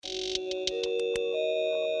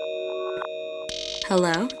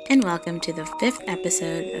Hello, and welcome to the 5th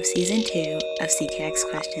episode of Season 2 of CKX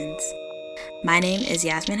Questions. My name is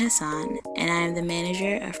Yasmin Hassan, and I am the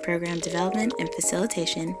Manager of Program Development and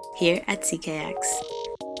Facilitation here at CKX.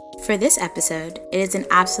 For this episode, it is an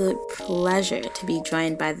absolute pleasure to be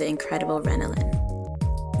joined by the incredible Renalyn.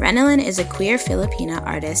 Renalyn is a queer Filipina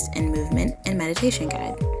artist and movement and meditation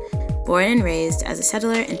guide, born and raised as a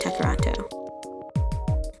settler in Takaranto.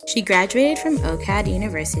 She graduated from OCAD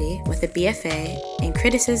University with a BFA in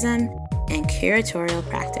criticism and curatorial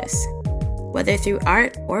practice. Whether through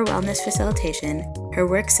art or wellness facilitation, her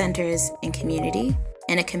work centers in community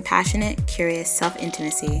and a compassionate, curious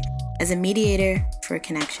self-intimacy as a mediator for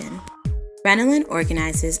connection. Renalyn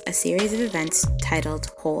organizes a series of events titled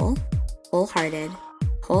Whole, Wholehearted,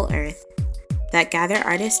 Whole Earth that gather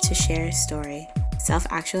artists to share story,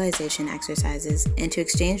 self-actualization exercises, and to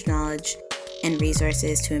exchange knowledge and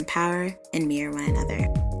resources to empower and mirror one another.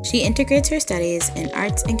 She integrates her studies in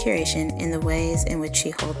arts and curation in the ways in which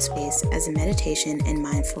she holds space as a meditation and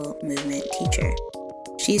mindful movement teacher.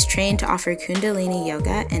 She's trained to offer Kundalini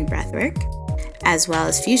yoga and breathwork, as well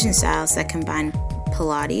as fusion styles that combine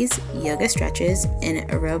Pilates, yoga stretches, and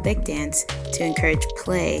aerobic dance to encourage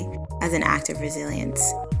play as an act of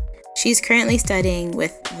resilience. She's currently studying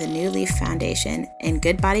with the New Leaf Foundation and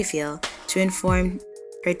Good Body Feel to inform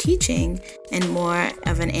her teaching and more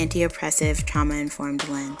of an anti-oppressive, trauma-informed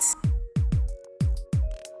lens.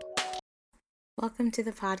 Welcome to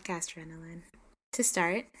the podcast, Renalyn. To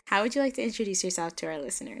start, how would you like to introduce yourself to our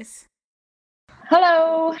listeners?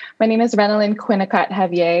 Hello, my name is Renalyn Quinnicott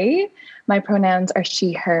Javier. My pronouns are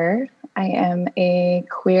she, her. I am a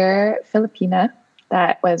queer Filipina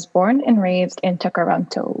that was born and raised in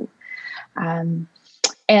Takaranto. And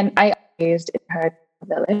I raised in her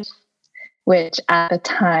village, which at the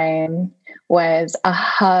time was a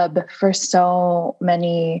hub for so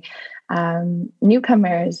many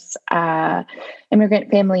newcomers, immigrant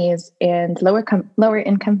families, and lower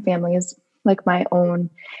income families like my own.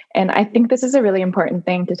 And I think this is a really important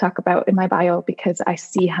thing to talk about in my bio because I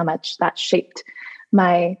see how much that shaped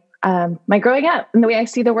my my growing up and the way I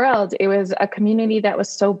see the world. It was a community that was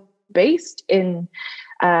so based in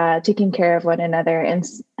taking care of one another and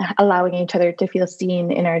allowing each other to feel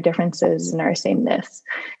seen in our differences and our sameness.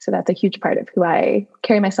 So that's a huge part of who I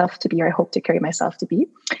carry myself to be, or I hope to carry myself to be,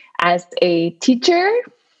 as a teacher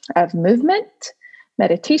of movement,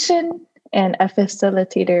 meditation, and a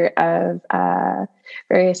facilitator of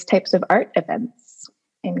various types of art events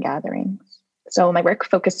and gatherings. So my work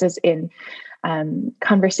focuses in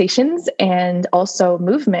conversations and also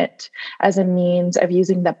movement as a means of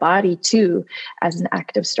using the body too as an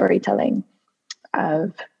act of storytelling,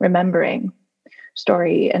 of remembering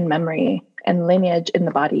story and memory and lineage in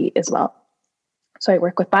the body as well. So I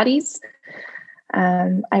work with bodies,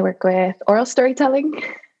 I work with oral storytelling,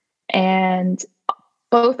 and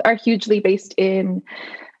both are hugely based in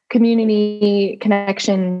community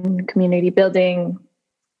connection, community building,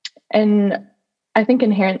 and I think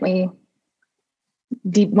inherently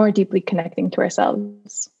more deeply connecting to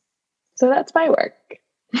ourselves. So that's my work.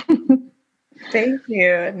 Thank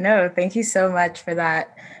you. No, thank you so much for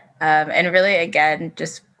that. And really, again,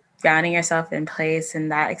 just grounding yourself in place in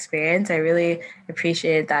that experience. I really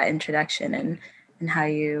appreciated that introduction and how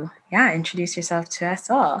you, introduce yourself to us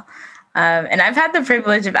all. And I've had the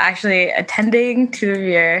privilege of actually attending two of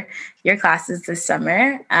your classes this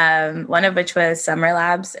summer, one of which was Summer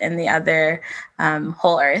Labs and the other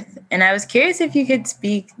Whole Earth. And I was curious if you could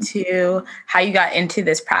speak to how you got into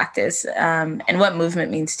this practice and what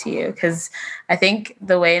movement means to you, because I think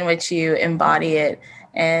the way in which you embody it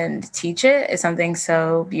and teach it is something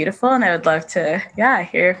so beautiful. And I would love to,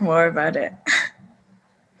 hear more about it.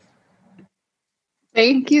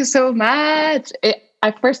 Thank you so much.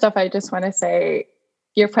 First off, I just want to say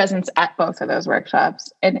your presence at both of those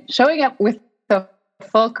workshops and showing up with the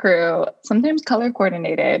full crew, sometimes color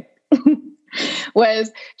coordinated,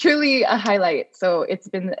 was truly a highlight. So it's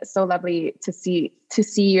been so lovely to see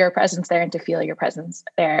your presence there and to feel your presence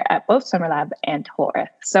there at both Summer Lab and Whole Earth.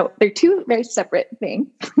 So they're two very separate things.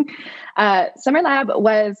 Summer Lab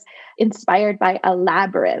was inspired by a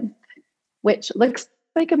labyrinth, which looks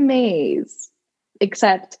like a maze,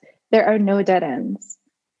 except there are no dead ends.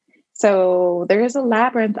 So there is a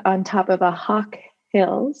labyrinth on top of a hawk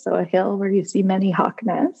hill, so a hill where you see many hawk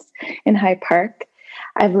nests in High Park.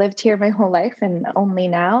 I've lived here my whole life, and only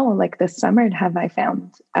now, like this summer, have I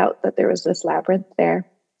found out that there was this labyrinth there.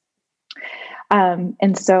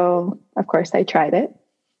 And so, of course, I tried it.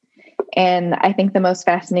 And I think the most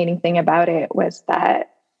fascinating thing about it was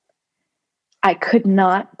that I could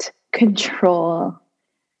not control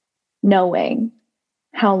knowing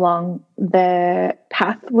how long the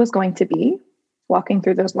path was going to be walking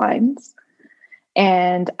through those lines.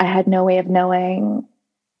 And I had no way of knowing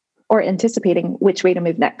or anticipating which way to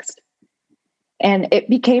move next. And it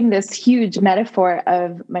became this huge metaphor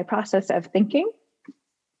of my process of thinking.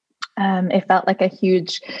 It felt like a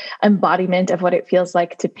huge embodiment of what it feels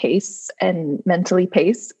like to pace and mentally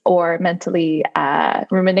pace or mentally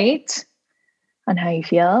ruminate on how you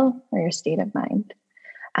feel or your state of mind.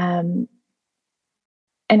 And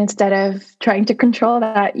instead of trying to control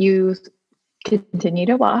that, you continue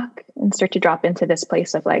to walk and start to drop into this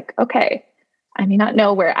place of like, okay, I may not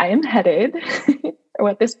know where I am headed or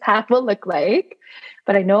what this path will look like,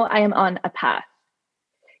 but I know I am on a path.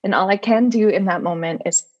 And all I can do in that moment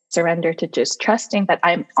is surrender to just trusting that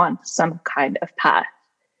I'm on some kind of path.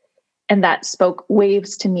 And that spoke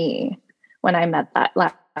waves to me when I met that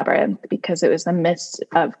labyrinth, because it was the midst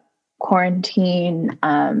of quarantine,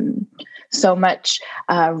 so much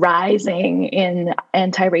rising in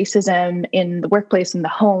anti-racism in the workplace, in the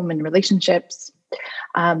home, in relationships,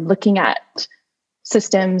 looking at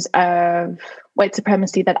systems of white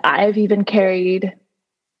supremacy that I've even carried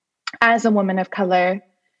as a woman of color,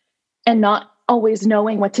 and not always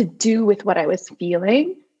knowing what to do with what I was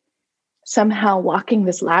feeling. Somehow walking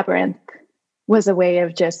this labyrinth was a way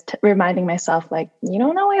of just reminding myself, like, you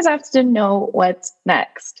don't always have to know what's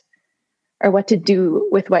next or what to do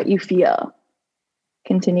with what you feel.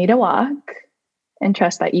 Continue to walk and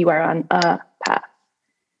trust that you are on a path.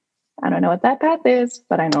 I don't know what that path is,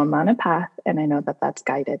 but I know I'm on a path, and I know that that's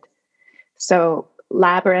guided. So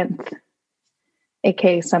Labyrinth,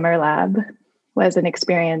 aka Summer Lab, was an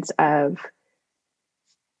experience of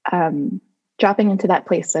dropping into that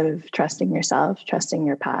place of trusting yourself, trusting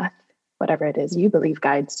your path, whatever it is you believe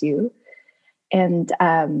guides you, and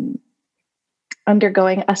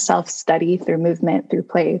undergoing a self-study through movement, through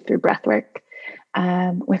play, through breath work,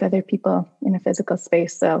 with other people in a physical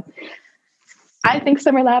space. So I think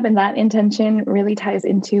Summer Lab and that intention really ties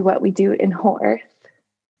into what we do in Whole Earth.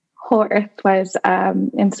 Whole Earth was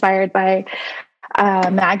inspired by a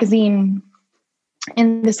magazine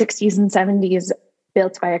in the 60s and 70s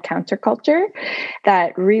built by a counterculture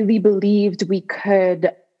that really believed we could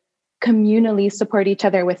communally support each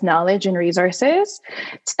other with knowledge and resources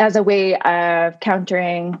as a way of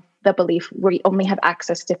countering the belief we only have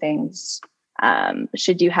access to things.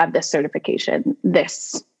 Should you have this certification,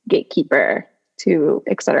 this gatekeeper to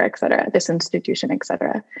et cetera, this institution, et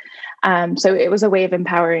cetera. So it was a way of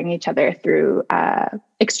empowering each other through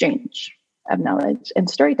exchange of knowledge and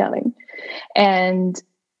storytelling. And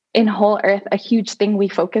in Whole Earth, a huge thing we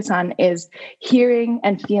focus on is hearing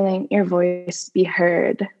and feeling your voice be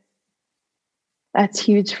heard. That's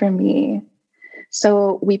huge for me.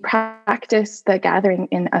 So we practice the gathering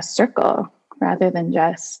in a circle rather than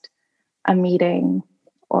just a meeting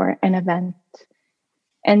or an event.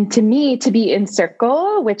 And to me, to be in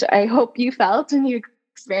circle, which I hope you felt and you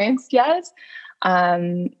experienced, yes,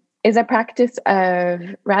 is a practice of,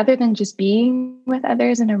 rather than just being with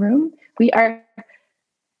others in a room, we are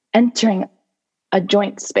entering a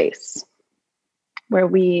joint space where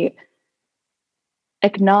we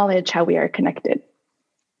acknowledge how we are connected.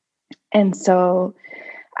 And so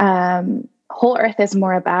Whole Earth is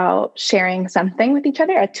more about sharing something with each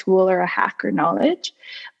other, a tool or a hack or knowledge,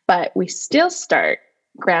 but we still start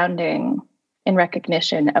grounding in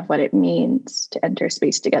recognition of what it means to enter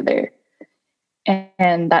space together.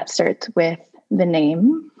 And that starts with the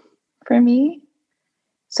name for me.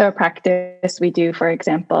 So a practice we do, for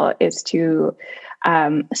example, is to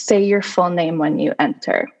say your full name when you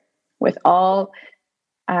enter, with all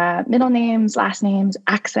middle names, last names,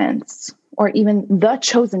 accents, or even the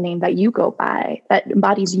chosen name that you go by that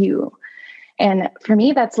embodies you. And for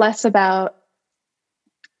me, that's less about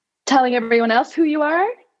telling everyone else who you are,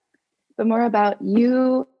 but more about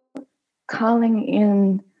you calling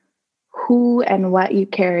in who and what you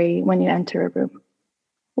carry when you enter a room.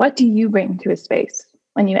 What do you bring to a space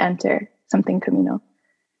when you enter something communal?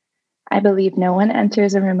 I believe no one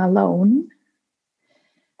enters a room alone.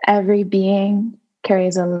 Every being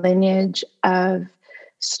carries a lineage of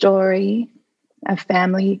story, of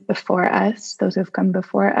family before us, those who have come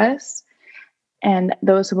before us, and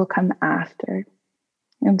those who will come after.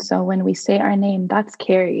 And so when we say our name, that's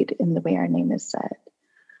carried in the way our name is said,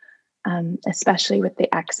 especially with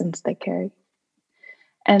the accents they carry.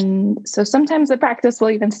 And so sometimes the practice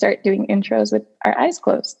will even start doing intros with our eyes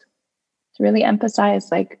closed to really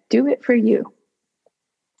emphasize, like, do it for you.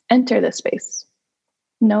 Enter the space.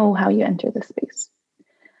 Know how you enter the space.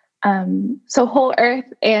 So Whole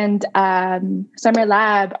Earth and Summer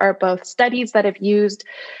Lab are both studies that have used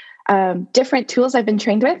different tools I've been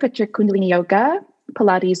trained with, which are Kundalini Yoga,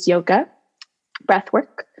 Pilates, yoga, breath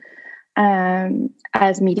work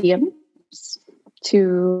as mediums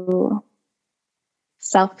to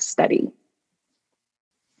self-study.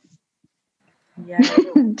 Yeah.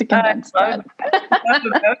 To condense that.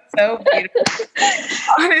 That's so beautiful.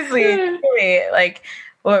 Honestly, really, like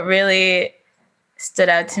what really stood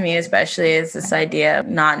out to me especially is this idea of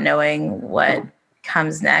not knowing what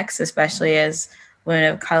comes next, especially as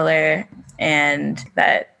women of color, and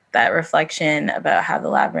that reflection about how the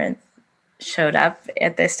labyrinth showed up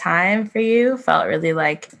at this time for you felt really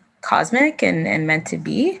like cosmic and meant to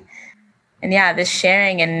be. And yeah, this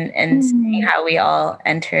sharing and seeing how we all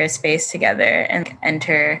enter a space together and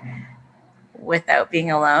enter without being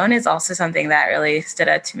alone is also something that really stood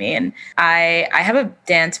out to me. And I have a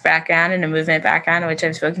dance background and a movement background, which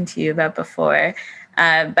I've spoken to you about before,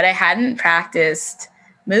 but I hadn't practiced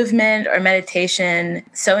movement or meditation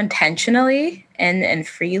so intentionally and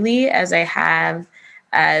freely as I have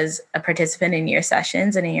as a participant in your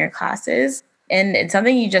sessions and in your classes. And it's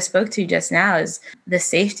something you just spoke to just now is the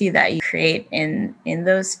safety that you create in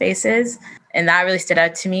those spaces. And that really stood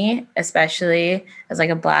out to me, especially as like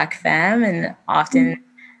a Black femme, and often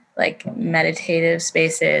like meditative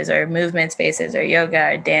spaces or movement spaces or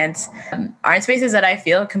yoga or dance aren't spaces that I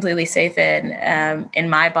feel completely safe in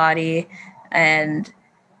my body. And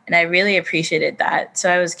I really appreciated that. So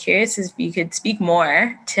I was curious if you could speak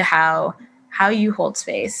more to how you hold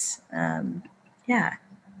space. Yeah.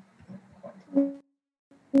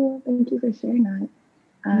 Well, thank you for sharing that.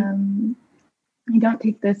 I don't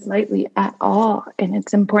take this lightly at all. And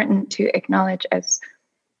it's important to acknowledge as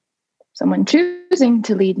someone choosing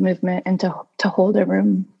to lead movement and to hold a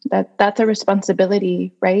room, that's a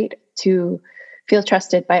responsibility, right? To feel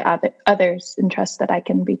trusted by others and trust that I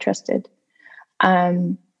can be trusted.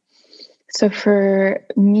 So for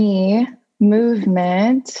me,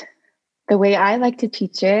 movement, the way I like to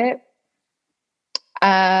teach it,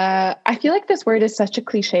 I feel like this word is such a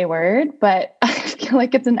cliche word, but I feel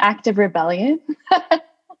like it's an act of rebellion.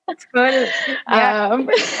 Yeah.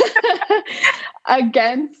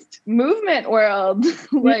 Against movement world.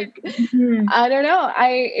 Like, I don't know.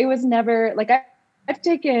 It was never like I've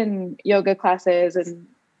taken yoga classes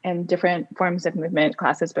and different forms of movement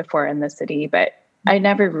classes before in the city, but I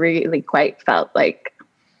never really quite felt like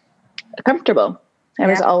comfortable. I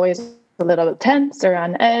was always a little tense or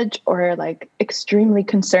on edge or like extremely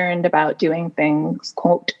concerned about doing things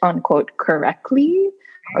quote unquote correctly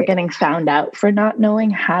or getting found out for not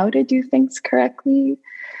knowing how to do things correctly.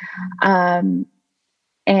 And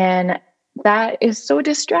that is so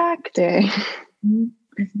distracting.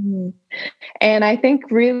 And I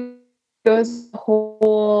think really goes the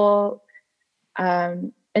whole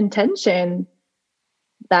intention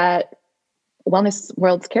that wellness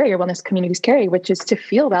worlds carry or wellness communities carry, which is to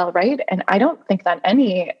feel well, right? And I don't think that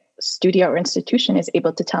any studio or institution is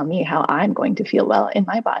able to tell me how I'm going to feel well in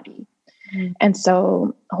my body. And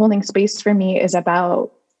so holding space for me is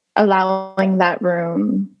about allowing that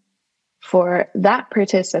room for that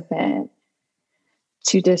participant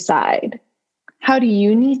to decide, how do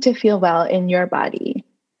you need to feel well in your body?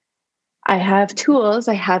 I have tools,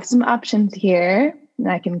 I have some options here, and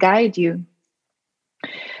I can guide you.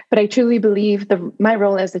 But I truly believe my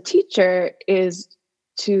role as a teacher is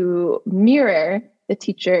to mirror the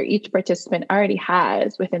teacher each participant already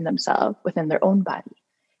has within themselves, within their own body,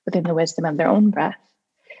 within the wisdom of their own breath,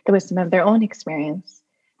 the wisdom of their own experience,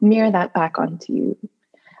 mirror that back onto you.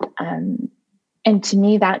 And to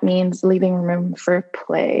me, that means leaving room for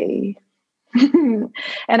play. And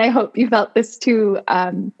I hope you felt this too.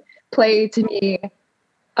 Play to me,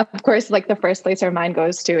 of course, like the first place our mind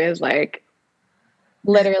goes to is like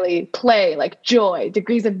literally play, like joy,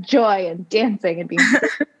 degrees of joy and dancing and being,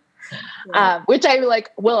 which I like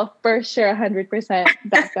will for sure 100%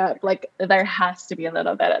 back up. Like there has to be a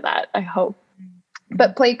little bit of that, I hope.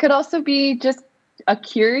 But play could also be just a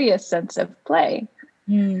curious sense of play.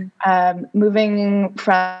 Moving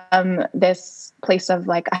from this place of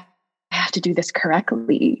like, I have to do this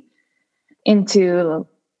correctly into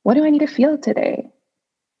what do I need to feel today?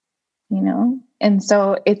 You know? And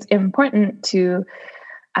so it's important to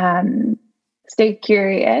stay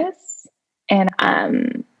curious. And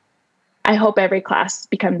I hope every class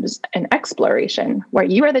becomes an exploration where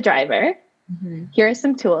you are the driver. Here are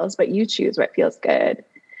some tools, but you choose what feels good.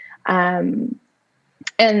 And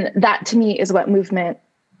that to me is what movement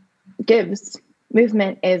gives.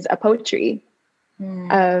 Movement is a poetry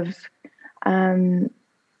of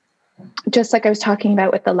just like I was talking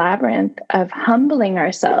about with the labyrinth, of humbling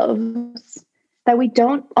ourselves, that we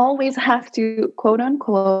don't always have to quote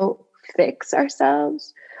unquote fix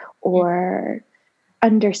ourselves or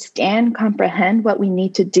comprehend what we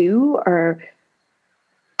need to do or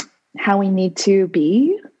how we need to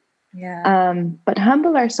be. Yeah. But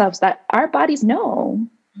humble ourselves that our bodies know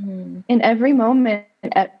in every moment,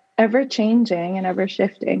 ever changing and ever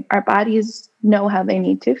shifting. Our bodies know how they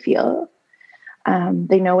need to feel.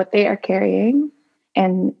 They know what they are carrying.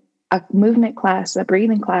 And a movement class, a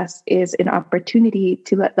breathing class, is an opportunity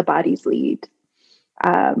to let the bodies lead.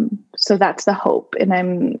 So that's the hope. And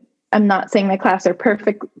I'm not saying my classes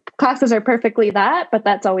are perfectly that, but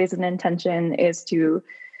that's always an intention, is to,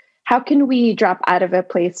 how can we drop out of a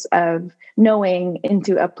place of knowing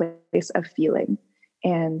into a place of feeling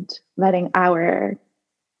and letting our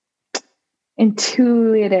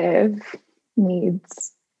intuitive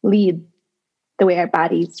needs lead the way our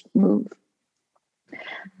bodies move.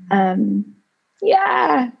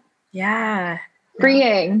 Yeah.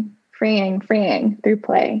 Freeing through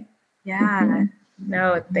play. Yeah.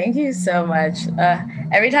 No, thank you so much.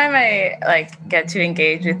 Every time I get to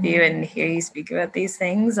engage with you and hear you speak about these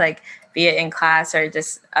things, be it in class or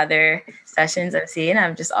just other sessions I've seen,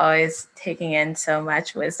 I'm just always taking in so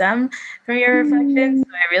much wisdom from your reflections.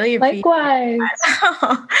 So I really appreciate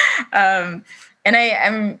that.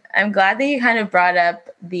 And I'm glad that you kind of brought up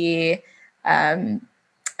the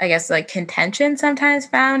contention sometimes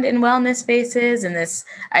found in wellness spaces, and this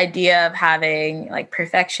idea of having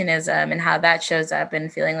perfectionism and how that shows up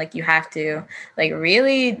and feeling like you have to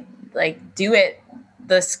really do it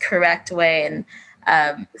this correct way. And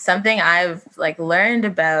something I've learned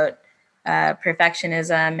about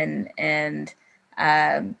perfectionism and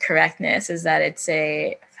correctness is that it's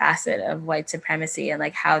a facet of white supremacy, and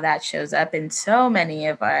how that shows up in so many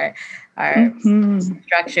of our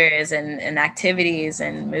structures and activities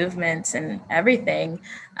and movements and everything.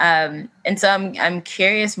 And so I'm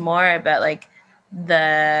curious more about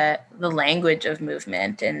the language of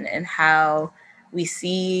movement and how we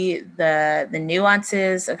see the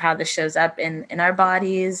nuances of how this shows up in our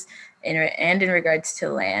bodies and in regards to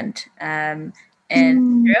land.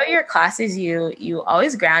 And throughout your classes, you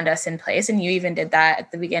always ground us in place, and you even did that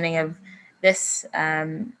at the beginning of this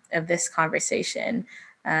conversation,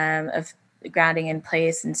 of grounding in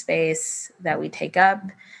place and space that we take up.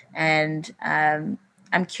 And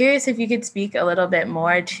I'm curious if you could speak a little bit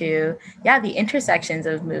more to the intersections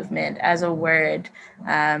of movement as a word,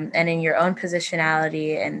 and in your own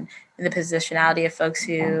positionality and in the positionality of folks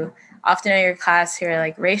who often in your class who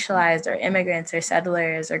are racialized or immigrants or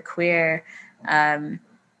settlers or queer. And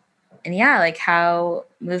how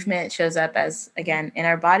movement shows up as, again, in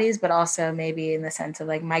our bodies, but also maybe in the sense of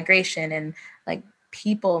migration and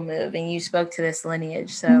people move. And you spoke to this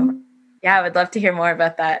lineage. So I would love to hear more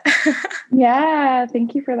about that. Yeah,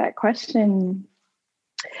 thank you for that question.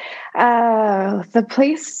 The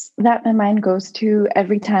place that my mind goes to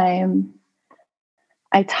every time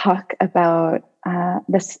I talk about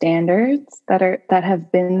the standards that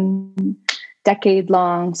have been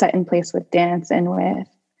decade-long set in place with dance and with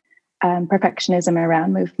perfectionism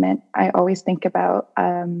around movement, I always think about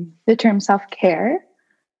the term self-care.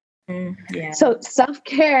 So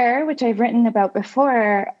self-care, which I've written about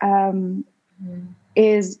before,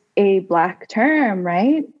 is a Black term,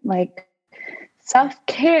 right?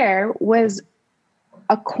 Self-care was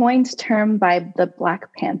a coined term by the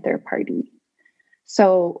Black Panther Party.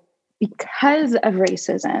 So because of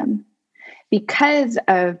racism, because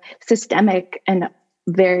of systemic and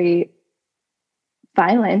very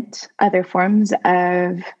violent other forms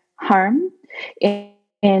of harm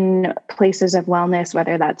in places of wellness,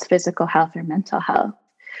 whether that's physical health or mental health,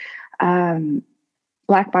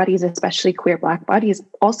 Black bodies, especially queer Black bodies,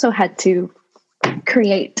 also had to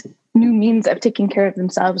create new means of taking care of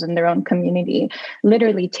themselves and their own community,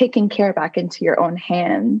 literally taking care back into your own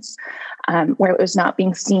hands, where it was not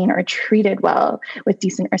being seen or treated well with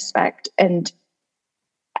decent respect. And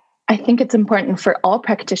I think it's important for all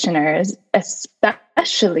practitioners,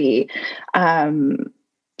 especially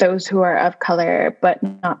those who are of color but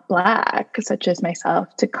not Black, such as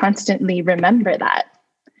myself, to constantly remember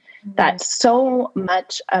that so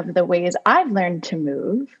much of the ways I've learned to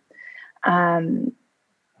move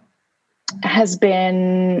has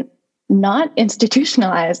been not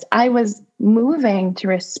institutionalized. I was moving to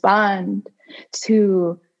respond,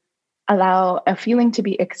 to allow a feeling to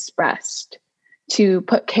be expressed, to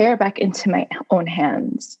put care back into my own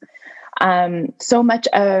hands. So much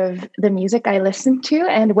of the music I listen to,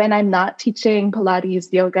 and when I'm not teaching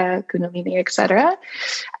Pilates, yoga, Kundalini, etc.,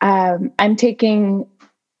 I'm taking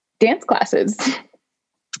dance classes.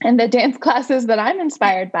 And the dance classes that I'm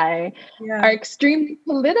inspired by are extremely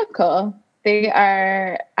political. They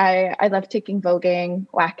are, I love taking voguing,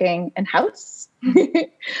 whacking, and house,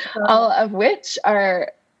 all of which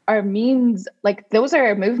are means, like those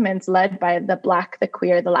are movements led by the Black, the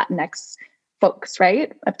queer, the Latinx folks,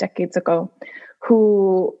 right, of decades ago,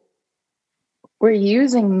 who were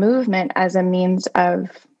using movement as a means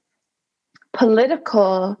of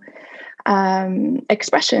political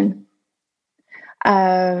expression,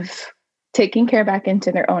 of taking care back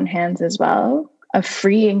into their own hands as well, of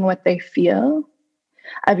freeing what they feel,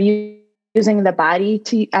 of using the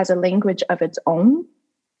body as a language of its own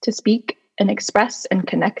to speak and express and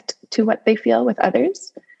connect to what they feel with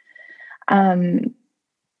others. I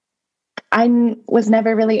was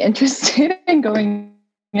never really interested in going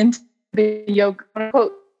into the yoga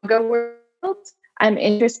world. I'm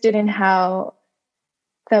interested in how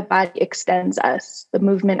the body extends us. The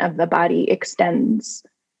movement of the body extends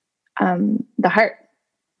the heart,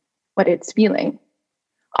 what it's feeling.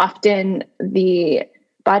 Often the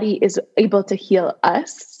body is able to heal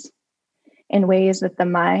us in ways that the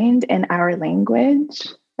mind and our language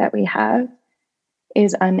that we have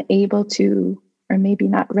is unable to, or maybe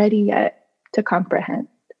not ready yet to comprehend.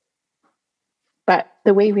 But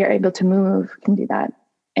the way we are able to move can do that.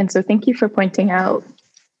 And so thank you for pointing out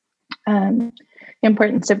the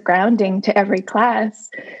importance of grounding to every class.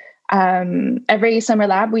 Every summer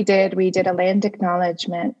lab we did a land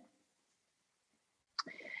acknowledgement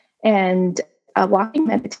and a walking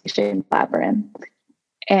meditation labyrinth.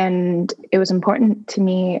 And it was important to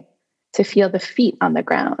me to feel the feet on the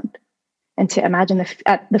ground and to imagine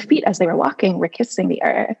the feet as they were walking were kissing the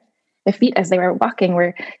earth. The feet as they were walking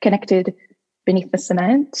were connected beneath the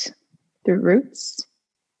cement through roots.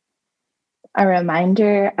 A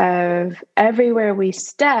reminder of everywhere we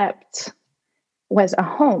stepped was a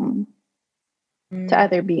home to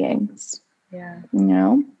other beings. Yeah.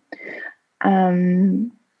 You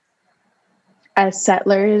know? As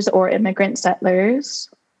settlers or immigrant settlers,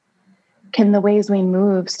 can the ways we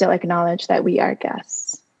move still acknowledge that we are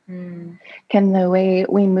guests? Can the way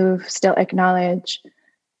we move still acknowledge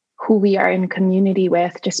who we are in community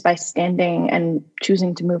with just by standing and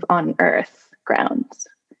choosing to move on earth grounds,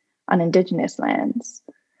 on indigenous lands?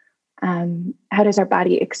 How does our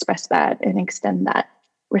body express that and extend that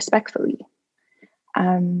respectfully?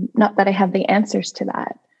 Not that I have the answers to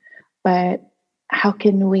that, but how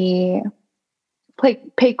can we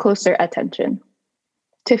pay closer attention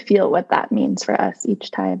to feel what that means for us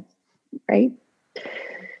each time, right? Yeah.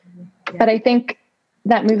 But I think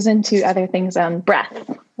that moves into other things on breath,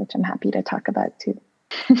 which I'm happy to talk about too.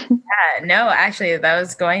 Yeah, no, actually, that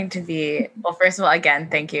was going to be, well, first of all, again,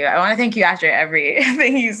 thank you. I want to thank you after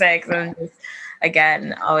everything you say, because I'm just,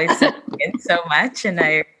 again, always in so much. And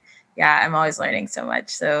I'm always learning so much.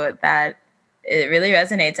 So that it really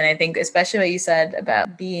resonates. And I think especially what you said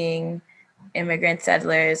about being immigrant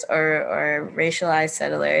settlers or racialized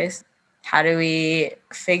settlers, how do we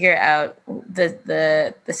figure out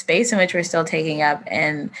the space in which we're still taking up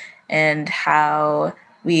and how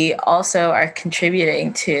we also are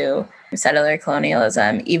contributing to settler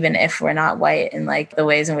colonialism, even if we're not white, and like the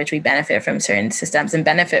ways in which we benefit from certain systems and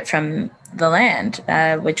benefit from the land,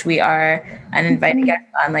 which we are an invited guest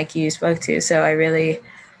on, like you spoke to. So I really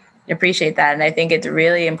appreciate that. And I think it's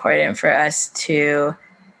really important for us to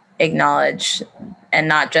acknowledge, and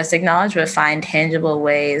not just acknowledge, but find tangible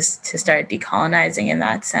ways to start decolonizing in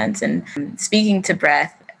that sense. And speaking to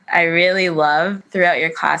breath, I really love throughout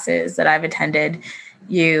your classes that I've attended,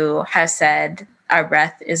 you have said our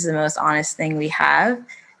breath is the most honest thing we have.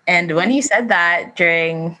 And when you said that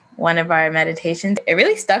during one of our meditations, it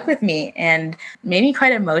really stuck with me and made me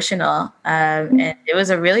quite emotional. And it was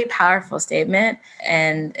a really powerful statement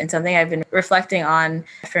and something I've been reflecting on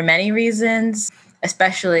for many reasons,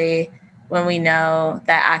 especially when we know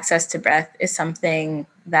that access to breath is something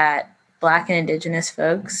that Black and Indigenous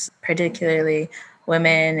folks, particularly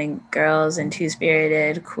women and girls and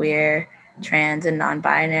two-spirited, queer, trans, and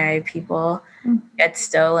non-binary people, get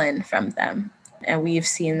stolen from them. And we've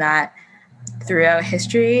seen that throughout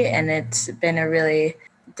history, and it's been a really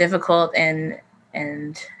difficult and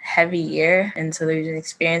heavy year. And so we've been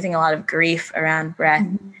experiencing a lot of grief around breath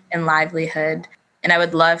and livelihood. And I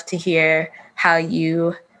would love to hear how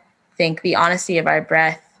you think the honesty of our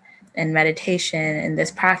breath and meditation and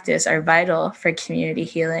this practice are vital for community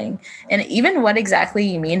healing, and even what exactly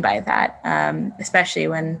you mean by that, especially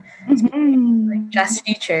when like just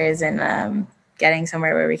futures and getting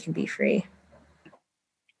somewhere where we can be free.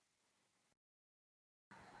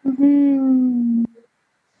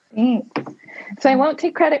 Thanks. So I won't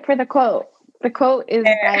take credit for the quote, The quote is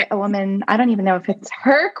by a woman. I don't even know if it's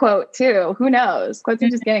her quote too. Who knows? Quotes are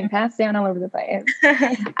just getting passed down all over the place.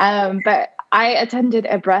 But I attended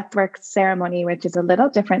a breathwork ceremony, which is a little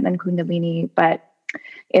different than Kundalini, but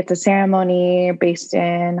it's a ceremony based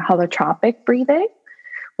in holotropic breathing,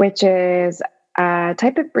 which is a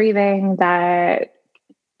type of breathing that,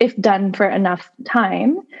 if done for enough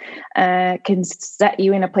time, can set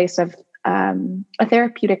you in a place of a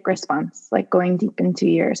therapeutic response, like going deep into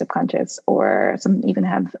your subconscious, or some even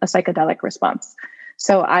have a psychedelic response.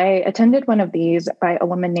 So I attended one of these by a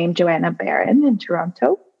woman named Joanna Barron in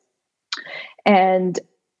Toronto. And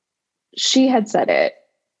she had said it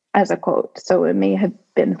as a quote, so it may have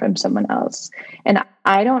been from someone else. And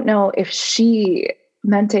I don't know if she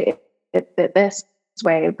meant it this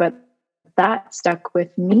way, but that stuck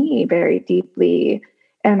with me very deeply.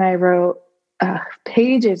 And I wrote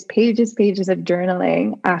pages of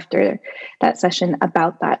journaling after that session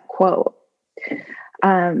about that quote.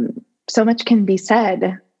 So much can be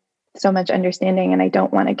said, so much understanding, and I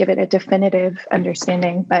don't want to give it a definitive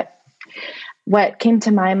understanding, but what came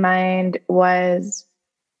to my mind was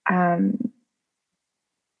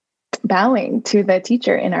bowing to the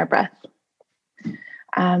teacher in our breath.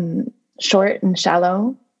 Short and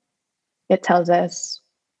shallow, it tells us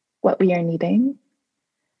what we are needing.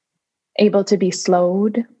 Able to be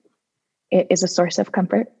slowed, it is a source of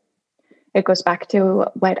comfort. It goes back to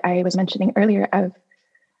what I was mentioning earlier of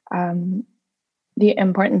the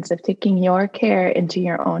importance of taking your care into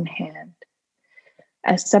your own hand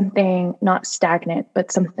as something not stagnant,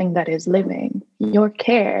 but something that is living. Your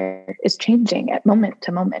care is changing at moment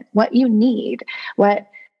to moment. What you need, what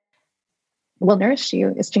will nourish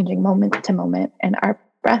you, is changing moment to moment. And our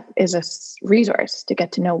breath is a resource to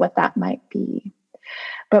get to know what that might be.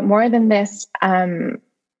 But more than this, when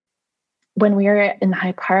we were in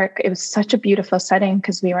High Park, it was such a beautiful setting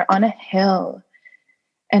because we were on a hill,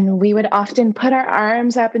 and we would often put our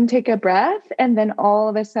arms up and take a breath, and then all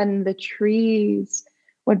of a sudden the trees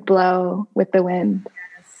would blow with the wind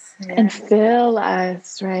and fill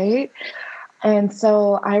us, right? And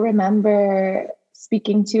so I remember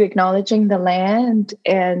speaking to acknowledging the land,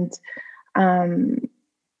 and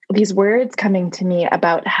these words coming to me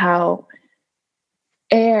about how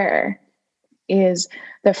air is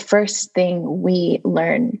the first thing we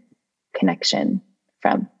learn connection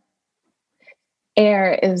from.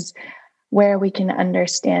 Air is where we can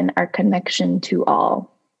understand our connection to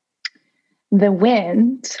all. The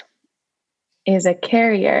wind is a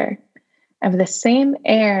carrier of the same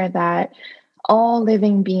air that all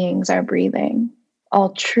living beings are breathing, all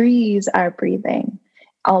trees are breathing,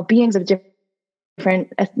 all beings of different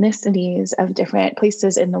ethnicities, of different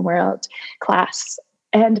places in the world, class,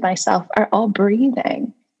 and myself are all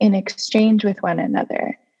breathing in exchange with one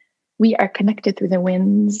another. We are connected through the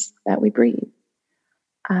winds that we breathe.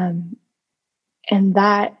 And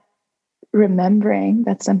that remembering,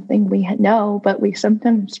 that's something we know, but we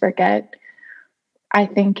sometimes forget, I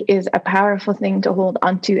think is a powerful thing to hold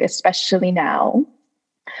onto, especially now,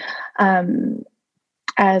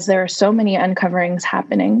 as there are so many uncoverings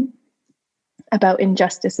happening about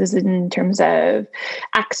injustices in terms of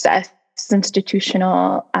access,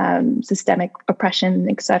 institutional, systemic oppression,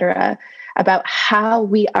 etc., about how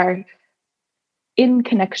we are in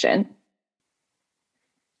connection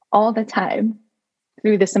all the time.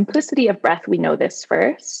 Through the simplicity of breath, we know this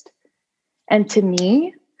first. And to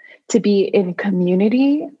me, to be in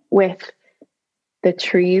community with the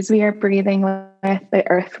trees we are breathing with, the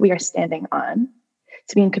earth we are standing on,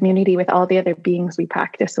 to be in community with all the other beings we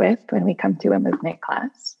practice with when we come to a movement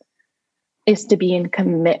class, is to be in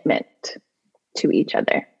commitment to each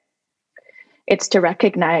other. It's to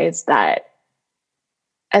recognize that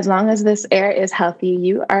as long as this air is healthy,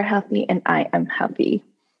 you are healthy and I am healthy.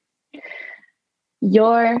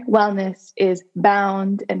 Your wellness is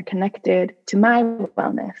bound and connected to my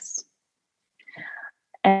wellness.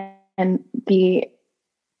 And the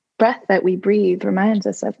breath that we breathe reminds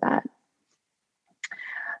us of that.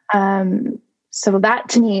 So that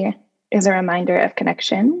to me is a reminder of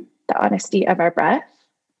connection, the honesty of our breath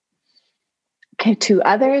to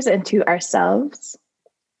others and to ourselves.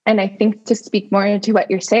 And I think to speak more into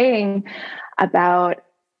what you're saying about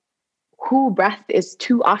who breath is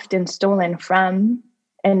too often stolen from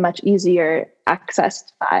and much easier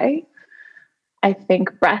accessed by, I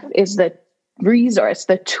think breath is the resource,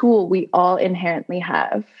 the tool we all inherently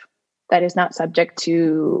have that is not subject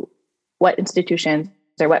to what institutions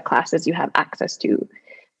or what classes you have access to.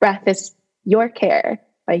 Breath is your care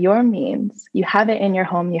by your means. You have it in your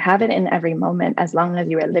home. You have it in every moment. As long as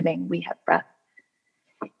you are living, we have breath.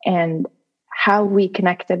 And how we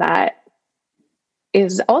connect to that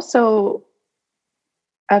is also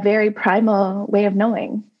a very primal way of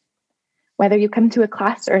knowing, whether you come to a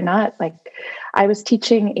class or not. Like, I was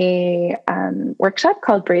teaching a workshop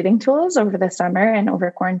called Breathing Tools over the summer and over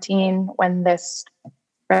quarantine when this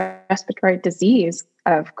respiratory disease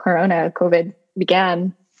of COVID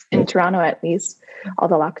began in Toronto, at least, all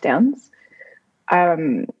the lockdowns.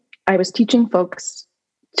 I was teaching folks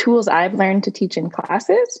tools I've learned to teach in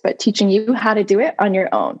classes, but teaching you how to do it on your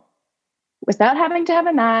own without having to have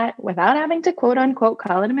a mat, without having to quote unquote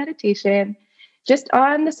call it a meditation. Just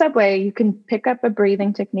on the subway, you can pick up a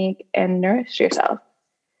breathing technique and nourish yourself.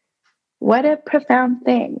 What a profound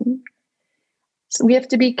thing. So we have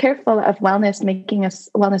to be careful of wellness making us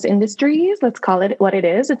wellness industries. Let's call it what it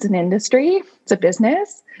is. It's an industry. It's a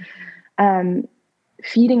business.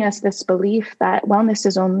 Feeding us this belief that wellness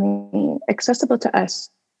is only accessible to us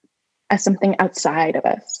as something outside of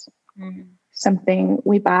us, something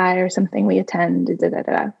we buy or something we attend.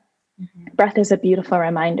 Breath is a beautiful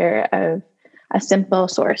reminder of a simple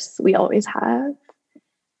source we always have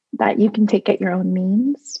that you can take at your own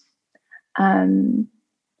means. And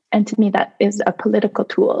to me, that is a political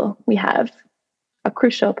tool we have, a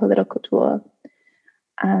crucial political tool.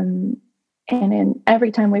 And in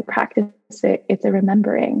every time we practice it, it's a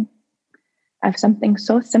remembering of something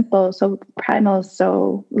so simple, so primal,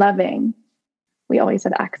 so loving, we always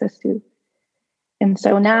have access to. And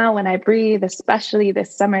so now when I breathe, especially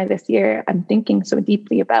this summer, this year, I'm thinking so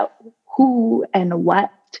deeply about who and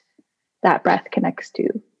what that breath connects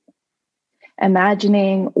to.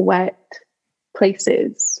 Imagining what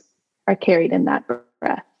places are carried in that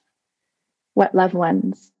breath, what loved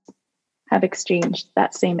ones have exchanged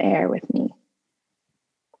that same air with me.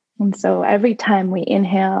 And so every time we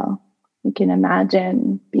inhale, we can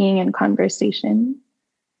imagine being in conversation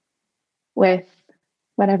with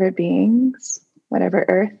whatever beings, whatever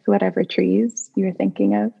earth, whatever trees you're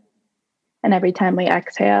thinking of. And every time we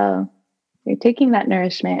exhale, you're taking that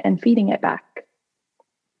nourishment and feeding it back.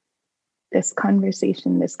 This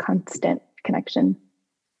conversation, this constant connection.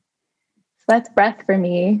 So that's breath for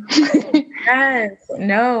me. Yes.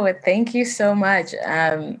 No, thank you so much.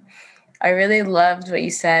 I really loved what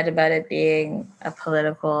you said about it being a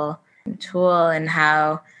political tool and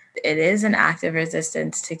how it is an act of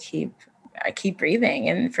resistance to keep breathing.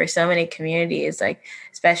 And for so many communities, like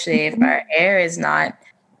especially if our air is not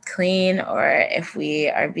clean or if we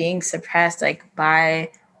are being suppressed, like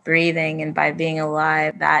by breathing and by being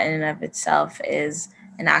alive, that in and of itself is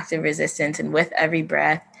an act of resistance. And with every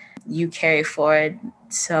breath, you carry forward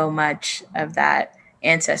so much of that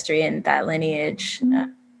ancestry and that lineage.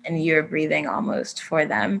 And you're breathing almost for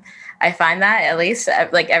them. I find that, at least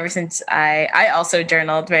like ever since I also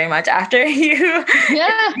journaled very much after you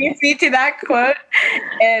me to that quote,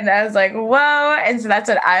 and I was like, whoa. And so that's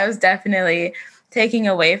what I was definitely taking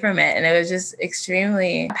away from it. And it was just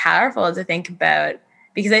extremely powerful to think about,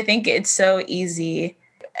 because I think it's so easy,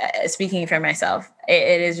 speaking for myself,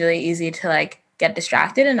 it is really easy to like get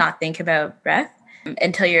distracted and not think about breath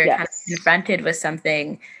until you're kind of confronted with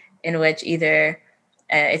something in which either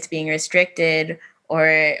it's being restricted or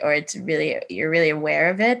it's really, you're really aware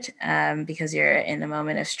of it because you're in a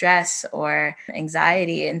moment of stress or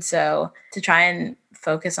anxiety. And so to try and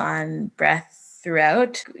focus on breath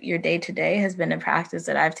throughout your day to day has been a practice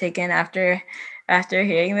that I've taken after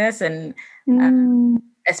hearing this. And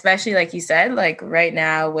especially like you said, like right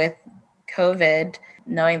now with COVID,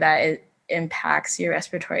 knowing that it impacts your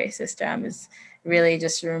respiratory system is really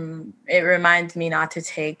just it reminds me not to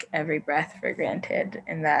take every breath for granted,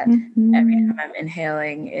 and that every time I'm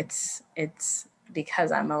inhaling, it's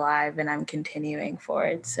because I'm alive and I'm continuing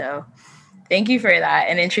forward. So thank you for that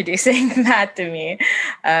and introducing that to me,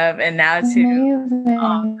 and now to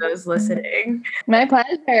all those listening. My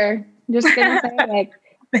pleasure. Just gonna say, like,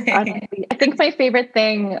 honestly, I think my favorite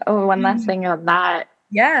thing. Oh, one last thing on that.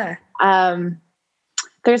 Yeah.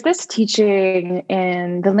 There's this teaching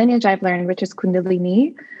in the lineage I've learned, which is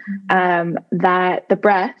Kundalini, that the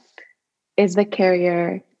breath is the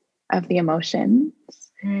carrier of the emotions.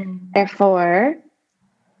 Therefore,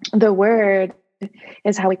 the word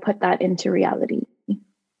is how we put that into reality.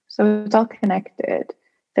 So it's all connected,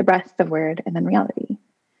 the breath, the word, and then reality.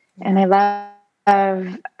 And I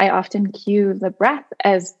often cue the breath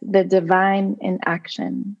as the divine in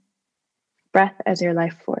action, breath as your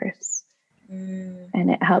life force.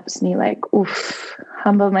 And it helps me like,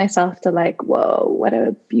 humble myself to like, whoa, what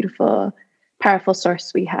a beautiful, powerful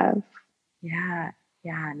source we have. Yeah.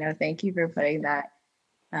 No, thank you for putting that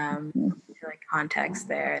like context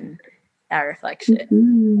there and that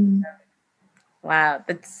reflection. Wow.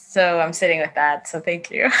 I'm sitting with that. So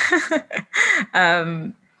thank you.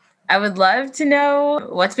 I would love to know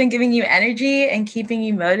what's been giving you energy and keeping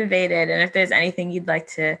you motivated, and if there's anything you'd like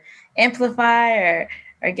to amplify or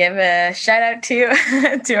give a shout out to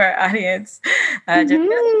to our audience.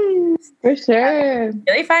 For sure.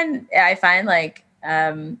 I find like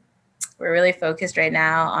we're really focused right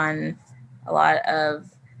now on a lot of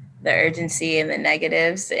the urgency and the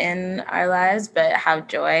negatives in our lives, but how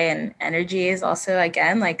joy and energy is also,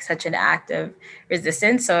 again, like such an act of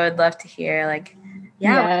resistance. So I'd love to hear like,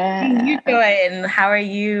 what's bringing you joy and how are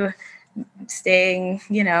you staying,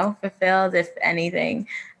 fulfilled, if anything,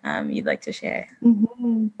 you'd like to share.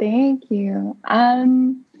 Thank you. I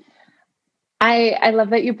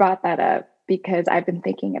love that you brought that up because I've been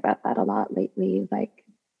thinking about that a lot lately. Like,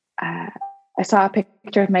 I saw a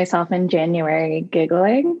picture of myself in January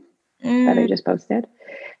giggling that I just posted.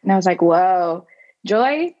 And I was like, whoa,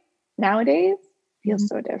 joy nowadays feels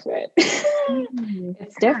so different.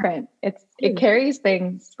 It's different. It carries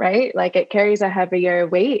things, right? Like it carries a heavier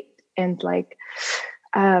weight. And like,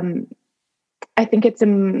 I think it's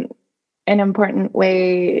an important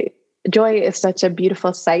way. Joy is such a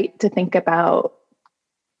beautiful sight to think about,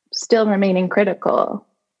 still remaining critical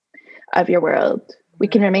of your world. We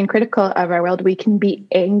can remain critical of our world. We can be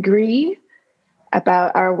angry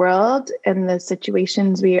about our world and the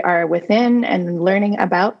situations we are within and learning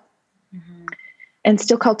about, and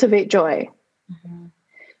still cultivate joy.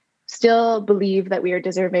 Still believe that we are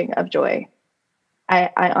deserving of joy.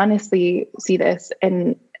 I honestly see this,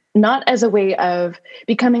 and not as a way of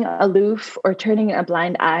becoming aloof or turning a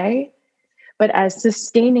blind eye, but as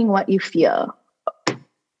sustaining what you feel,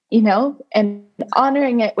 and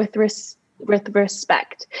honoring it with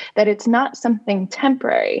respect, that it's not something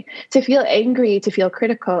temporary. To feel angry, to feel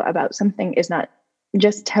critical about something is not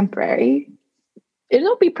just temporary.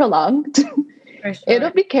 It'll be prolonged. Sure. It'll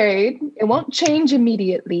be carried. It won't change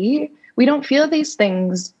immediately. We don't feel these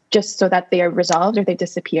things just so that they are resolved or they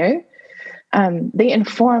disappear. They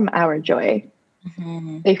inform our joy.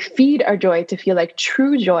 They feed our joy to feel like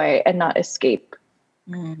true joy and not escape.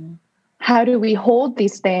 How do we hold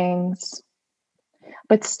these things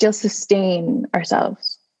but still sustain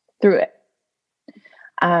ourselves through it?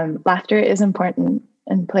 Laughter is important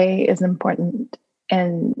and play is important.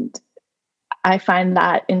 And I find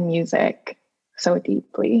that in music so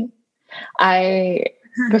deeply.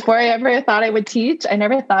 Before I ever thought I would teach, I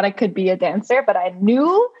never thought I could be a dancer, but I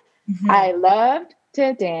knew I loved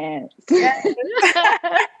to dance.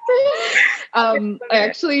 I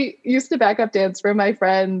actually used to back up dance for my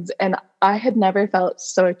friends, and I had never felt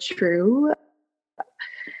so true.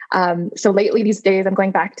 So lately these days I'm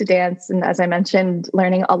going back to dance. And as I mentioned,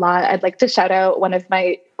 learning a lot. I'd like to shout out one of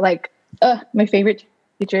my my favorite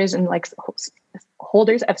teachers and like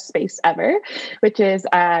holders of space ever, which is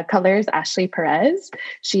Colors Ashley Perez.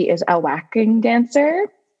 She is a whacking dancer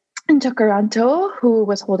in Toronto who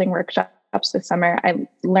was holding workshops this summer. I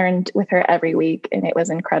learned with her every week, and it was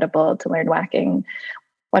incredible to learn whacking.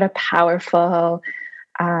 What a powerful,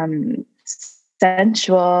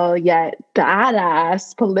 sensual yet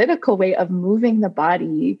badass political way of moving the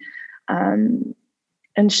body. And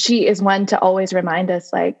she is one to always remind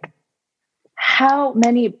us, like, how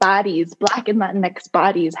many bodies, Black and Latinx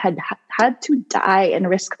bodies, had to die and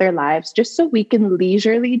risk their lives just so we can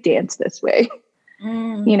leisurely dance this way.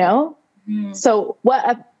 So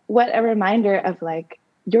what a reminder of, like,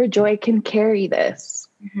 your joy can carry this.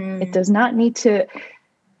 It does not need to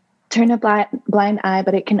turn a blind eye,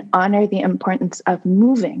 but it can honor the importance of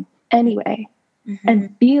moving anyway,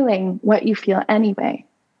 and feeling what you feel anyway,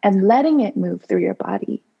 and letting it move through your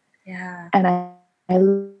body. Yeah. And I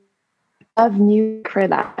love music for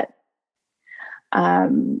that,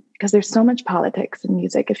 because there's so much politics in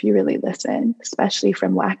music if you really listen, especially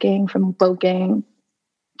from whacking, from voguing.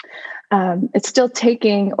 It's still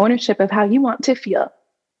taking ownership of how you want to feel,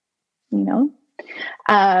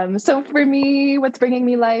 So for me, what's bringing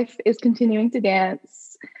me life is continuing to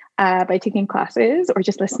dance by taking classes or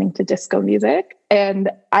just listening to disco music. And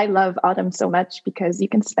I love autumn so much because you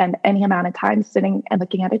can spend any amount of time sitting and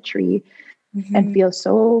looking at a tree and feel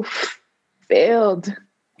so filled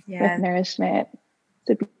with nourishment.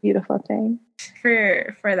 It's a beautiful thing.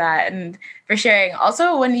 For that and for sharing.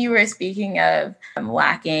 Also, when you were speaking of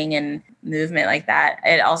whacking and movement like that,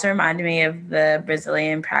 it also reminded me of the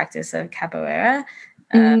Brazilian practice of capoeira,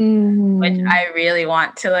 which I really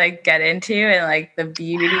want to like get into, and like the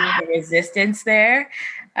beauty, the resistance there.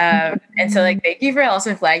 And so like, thank you for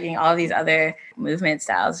also flagging all these other movement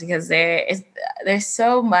styles, because there's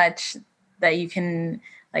so much that you can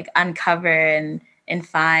like uncover and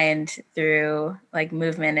find through like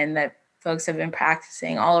movement, and that folks have been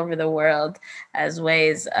practicing all over the world as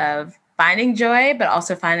ways of finding joy, but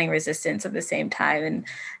also finding resistance at the same time. And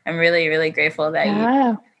I'm really, really grateful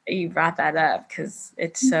that you brought that up, because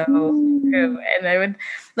it's so true. And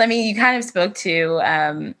you kind of spoke to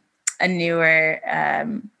a newer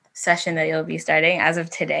session that you'll be starting as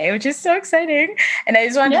of today, which is so exciting. And I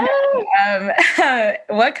just wanted to know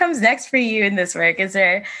what comes next for you in this work. Is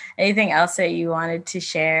there anything else that you wanted to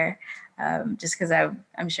share? Just because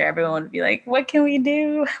I'm sure everyone would be like, what can we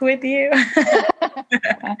do with you?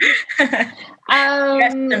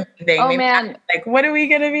 Man. Like, what are we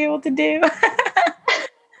going to be able to do?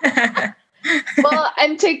 Well,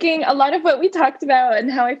 I'm taking a lot of what we talked about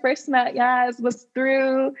and how I first met Yaz was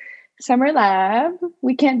through Summer Lab.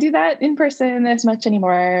 We can't do that in person as much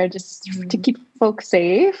anymore, just to keep folks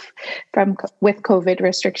safe with COVID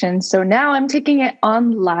restrictions. So now I'm taking it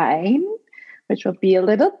online, which will be a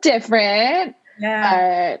little different.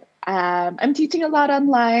 But I'm teaching a lot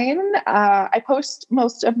online. I post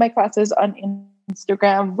most of my classes on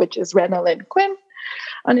Instagram, which is Renalyn Quinn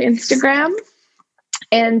on Instagram.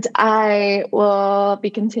 And I will be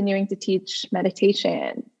continuing to teach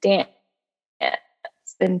meditation, dance,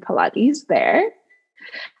 and Pilates there.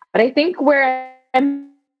 But I think where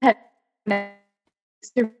I'm headed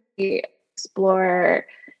is to explore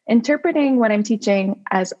interpreting what I'm teaching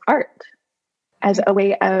as art, as a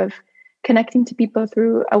way of connecting to people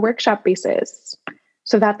through a workshop basis,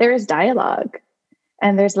 so that there is dialogue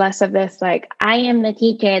and there's less of this, like, I am the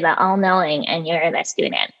teacher, the all-knowing, and you're the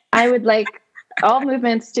student. I would like all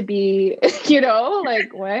movements to be,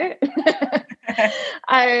 like, what?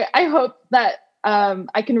 I hope that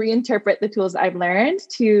I can reinterpret the tools I've learned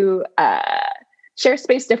to share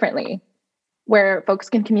space differently, where folks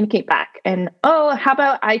can communicate back and, how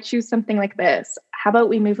about I choose something like this? How about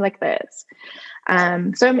we move like this?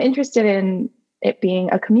 So I'm interested in it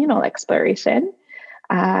being a communal exploration.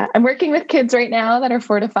 I'm working with kids right now that are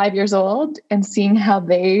 4 to 5 years old and seeing how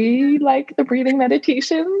they like the breathing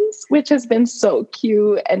meditations, which has been so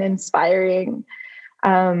cute and inspiring.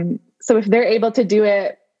 So if they're able to do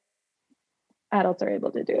it, adults are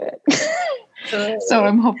able to do it. So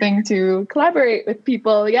I'm hoping to collaborate with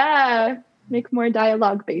people. Yeah. Make more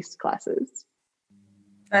dialogue-based classes.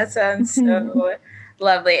 That sounds so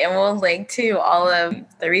lovely. And we'll link to all of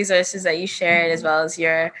the resources that you shared, as well as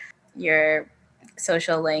your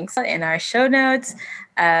social links in our show notes,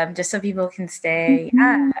 just so people can stay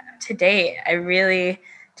up to date. I really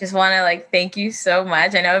just want to thank you so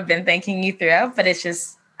much. I know I've been thanking you throughout, but it's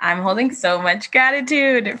just, I'm holding so much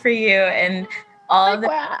gratitude for you and all the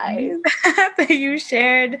that you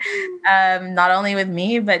shared, not only with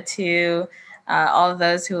me, but to all of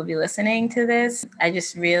those who will be listening to this. I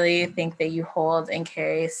just really think that you hold and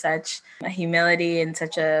carry such a humility and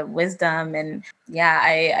such a wisdom. And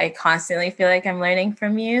I constantly feel like I'm learning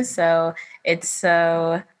from you. So it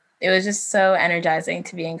was just so energizing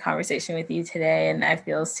to be in conversation with you today. And I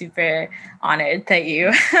feel super honored that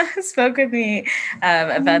you spoke with me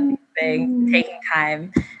about these things, taking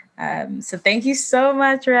time. So thank you so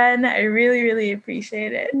much, Ren. I really, really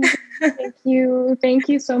appreciate it. Thank you. Thank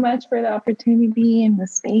you so much for the opportunity and the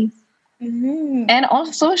space. And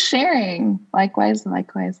also sharing. Likewise. Thank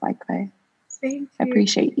you. I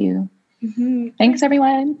appreciate you. Thanks,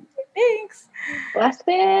 everyone. Thanks.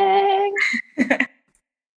 Blessings.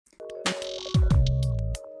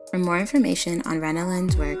 For more information on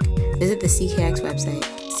Renalyn's work, visit the CKX website,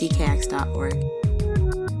 ckx.org.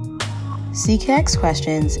 CKX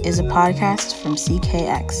Questions is a podcast from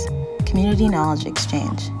CKX, Community Knowledge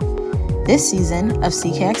Exchange. This season of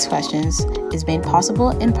CKX Questions is made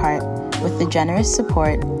possible in part with the generous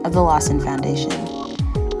support of the Lawson Foundation.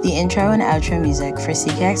 The intro and outro music for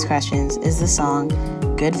CKX Questions is the song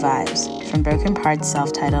Good Vibes from Broken Parts'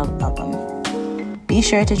 self-titled album. Be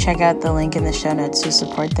sure to check out the link in the show notes to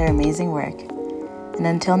support their amazing work. And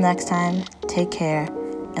until next time, take care,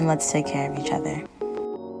 and let's take care of each other.